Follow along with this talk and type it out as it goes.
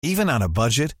Even on a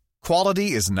budget,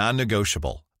 quality is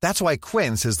non-negotiable. That's why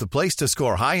Quince is the place to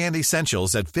score high-end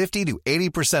essentials at 50 to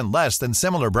 80% less than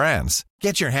similar brands.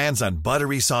 Get your hands on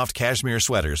buttery soft cashmere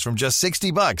sweaters from just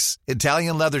 $60,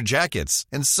 Italian leather jackets,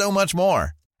 and so much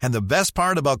more. And the best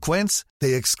part about Quince,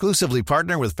 they exclusively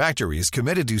partner with factories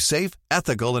committed to safe,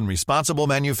 ethical, and responsible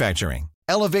manufacturing.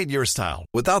 Elevate your style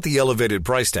without the elevated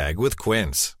price tag with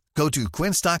Quince. Go to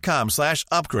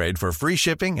quince.com/upgrade for free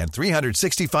shipping and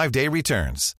 365-day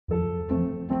returns.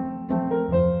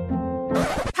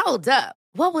 Hold up.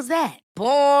 What was that?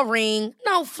 Boring.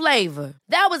 No flavor.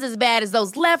 That was as bad as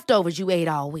those leftovers you ate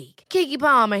all week. Keke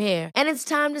Palmer here, and it's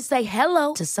time to say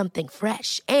hello to something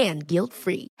fresh and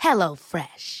guilt-free. Hello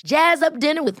Fresh. Jazz up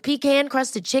dinner with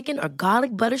pecan-crusted chicken or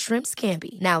garlic butter shrimp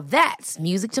scampi. Now that's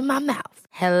music to my mouth.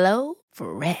 Hello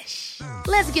Fresh.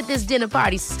 Let's get this dinner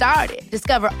party started.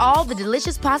 Discover all the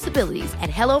delicious possibilities at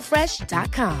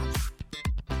hellofresh.com.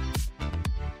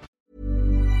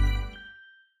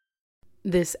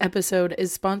 This episode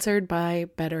is sponsored by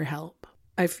BetterHelp.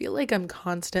 I feel like I'm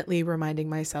constantly reminding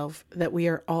myself that we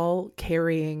are all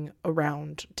carrying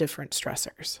around different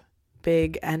stressors,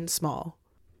 big and small.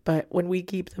 But when we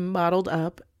keep them bottled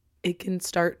up, it can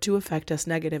start to affect us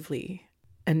negatively.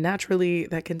 And naturally,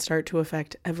 that can start to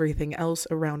affect everything else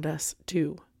around us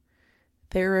too.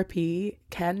 Therapy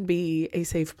can be a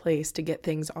safe place to get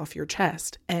things off your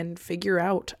chest and figure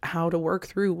out how to work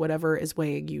through whatever is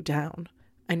weighing you down.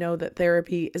 I know that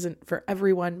therapy isn't for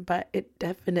everyone, but it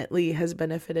definitely has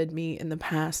benefited me in the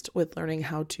past with learning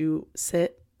how to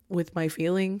sit with my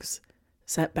feelings,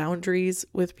 set boundaries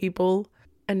with people,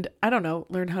 and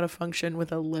learn how to function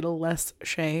with a little less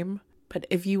shame. But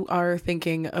if you are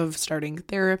thinking of starting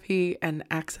therapy and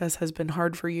access has been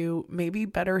hard for you, maybe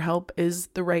BetterHelp is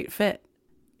the right fit.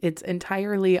 It's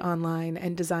entirely online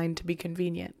and designed to be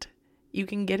convenient. You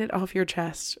can get it off your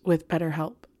chest with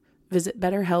BetterHelp. Visit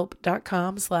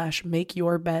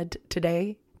BetterHelp.com/makeyourbed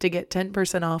today to get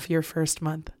 10% off your first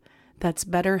month. That's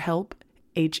BetterHelp,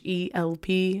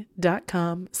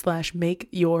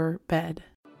 HELP.com/makeyourbed.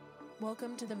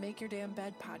 Welcome to the Make Your Damn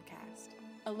Bed podcast,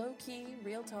 a low-key,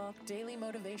 real-talk, daily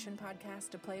motivation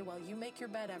podcast to play while you make your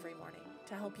bed every morning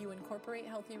to help you incorporate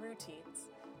healthy routines,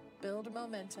 build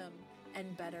momentum,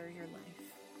 and better your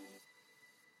life.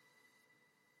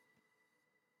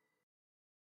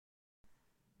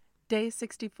 Day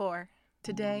 64.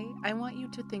 Today, I want you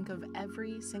to think of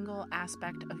every single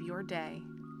aspect of your day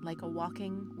like a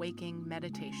walking, waking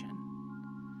meditation.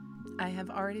 I have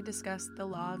already discussed the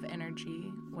law of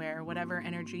energy, where whatever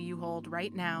energy you hold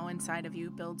right now inside of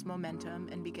you builds momentum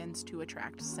and begins to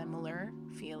attract similar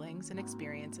feelings and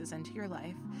experiences into your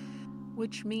life,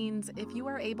 which means if you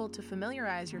are able to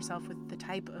familiarize yourself with the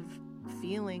type of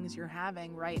feelings you're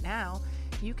having right now,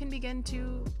 you can begin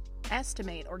to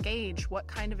estimate or gauge what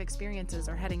kind of experiences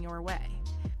are heading your way.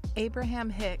 Abraham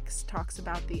Hicks talks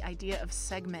about the idea of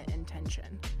segment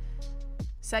intention.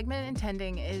 Segment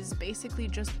intending is basically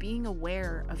just being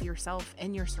aware of yourself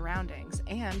and your surroundings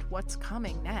and what's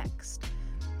coming next.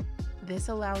 This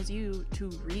allows you to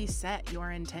reset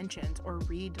your intentions or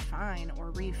redefine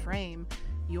or reframe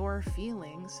your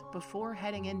feelings before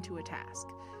heading into a task.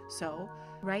 So,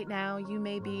 right now you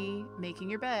may be making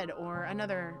your bed or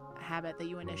another habit that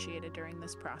you initiated during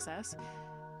this process.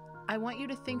 I want you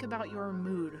to think about your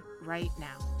mood right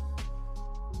now.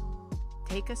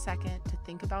 Take a second to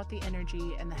think about the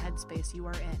energy and the headspace you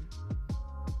are in.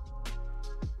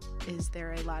 Is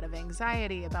there a lot of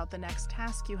anxiety about the next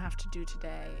task you have to do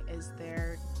today? Is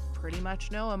there pretty much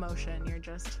no emotion? You're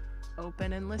just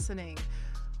open and listening.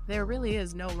 There really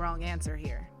is no wrong answer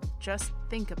here. Just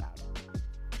think about it.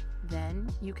 Then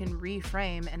you can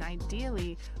reframe and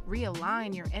ideally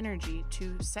realign your energy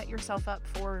to set yourself up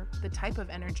for the type of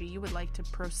energy you would like to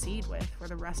proceed with for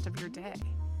the rest of your day.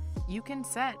 You can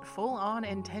set full-on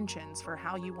intentions for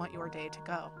how you want your day to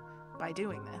go by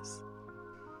doing this.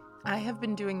 I have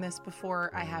been doing this before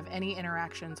I have any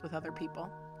interactions with other people.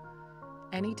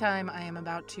 Anytime I am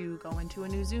about to go into a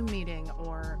new Zoom meeting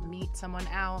or meet someone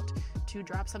out to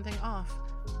drop something off,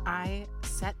 I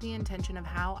set the intention of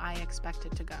how I expect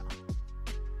it to go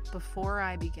before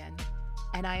I begin,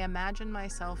 and I imagine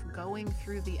myself going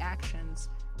through the actions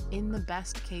in the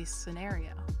best case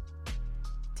scenario.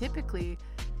 Typically,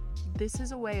 this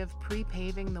is a way of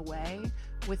pre-paving the way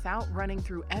without running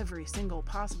through every single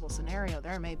possible scenario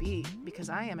there may be, because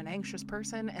I am an anxious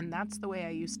person and that's the way I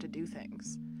used to do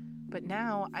things. But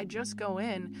now I just go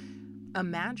in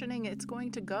imagining it's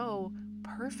going to go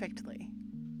perfectly.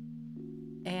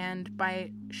 And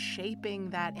by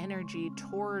shaping that energy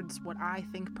towards what I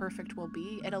think perfect will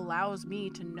be, it allows me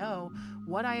to know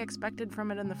what I expected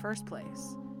from it in the first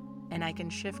place. and I can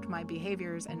shift my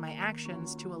behaviors and my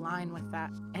actions to align with that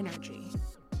energy.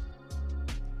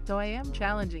 So I am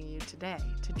challenging you today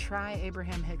to try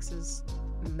Abraham Hicks's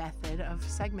method of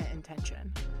segment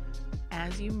intention.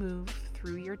 As you move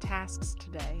through your tasks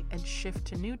today and shift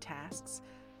to new tasks,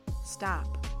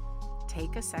 stop,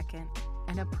 take a second,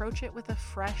 and approach it with a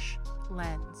fresh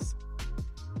lens.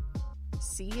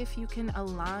 See if you can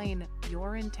align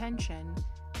your intention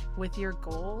with your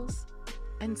goals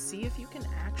and see if you can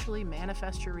actually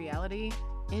manifest your reality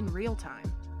in real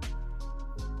time.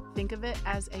 Think of it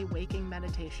as a waking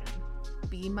meditation.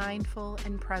 Be mindful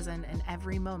and present in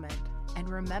every moment, and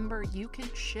remember you can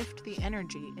shift the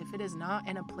energy if it is not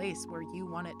in a place where you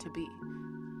want it to be.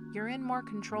 You're in more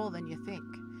control than you think,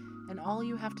 and all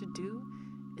you have to do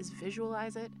is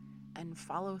visualize it and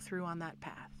follow through on that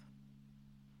path.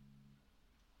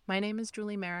 My name is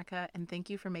Julie Merica, and thank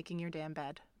you for making your damn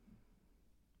bed.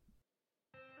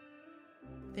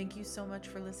 Thank you so much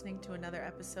for listening to another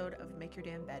episode of Make Your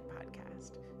Damn Bed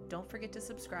podcast. Don't forget to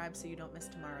subscribe so you don't miss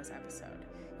tomorrow's episode.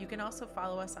 You can also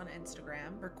follow us on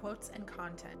Instagram for quotes and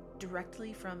content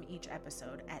directly from each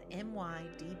episode at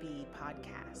MYDB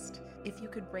Podcast. If you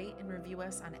could rate and review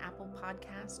us on Apple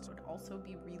Podcasts, would also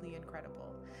be really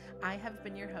incredible. I have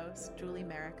been your host, Julie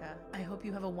Merica. I hope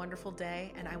you have a wonderful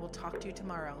day, and I will talk to you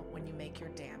tomorrow when you make your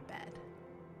damn bed.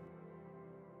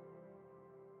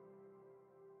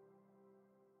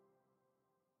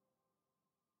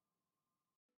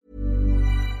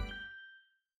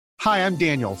 Hi, I'm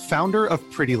Daniel, founder of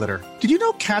Pretty Litter. Did you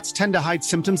know cats tend to hide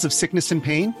symptoms of sickness and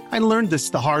pain? I learned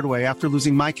this the hard way after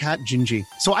losing my cat, Gingy.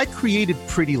 So I created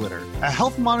Pretty Litter, a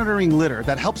health monitoring litter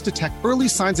that helps detect early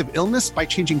signs of illness by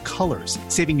changing colors,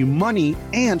 saving you money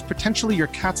and potentially your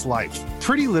cat's life.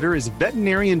 Pretty Litter is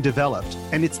veterinarian developed,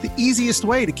 and it's the easiest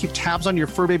way to keep tabs on your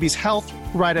fur baby's health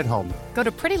right at home. Go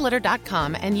to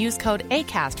prettylitter.com and use code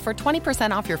ACAST for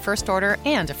 20% off your first order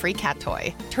and a free cat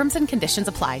toy. Terms and conditions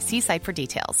apply. See site for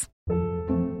details.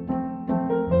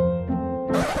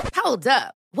 Hold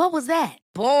up. What was that?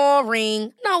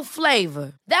 Boring. No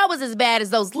flavor. That was as bad as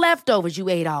those leftovers you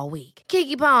ate all week.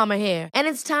 Keke Palmer here, and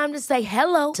it's time to say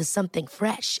hello to something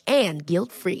fresh and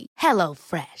guilt-free. Hello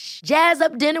Fresh. Jazz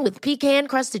up dinner with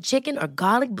pecan-crusted chicken or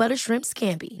garlic butter shrimp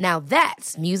scampi. Now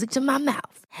that's music to my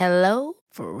mouth. Hello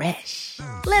Fresh.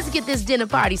 Let's get this dinner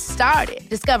party started.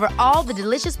 Discover all the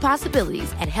delicious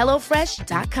possibilities at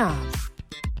HelloFresh.com.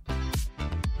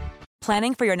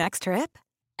 Planning for your next trip?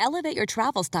 Elevate your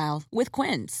travel style with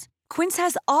Quince. Quince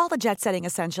has all the jet-setting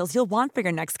essentials you'll want for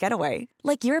your next getaway,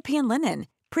 like European linen,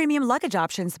 premium luggage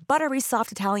options, buttery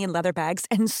soft Italian leather bags,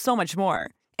 and so much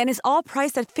more. And is all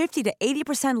priced at 50 to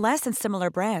 80% less than similar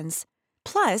brands.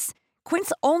 Plus,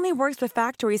 Quince only works with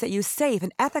factories that use safe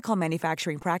and ethical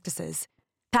manufacturing practices.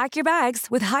 Pack your bags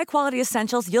with high-quality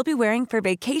essentials you'll be wearing for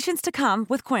vacations to come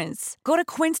with Quince. Go to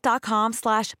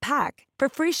quince.com/pack for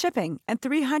free shipping and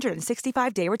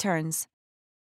 365-day returns.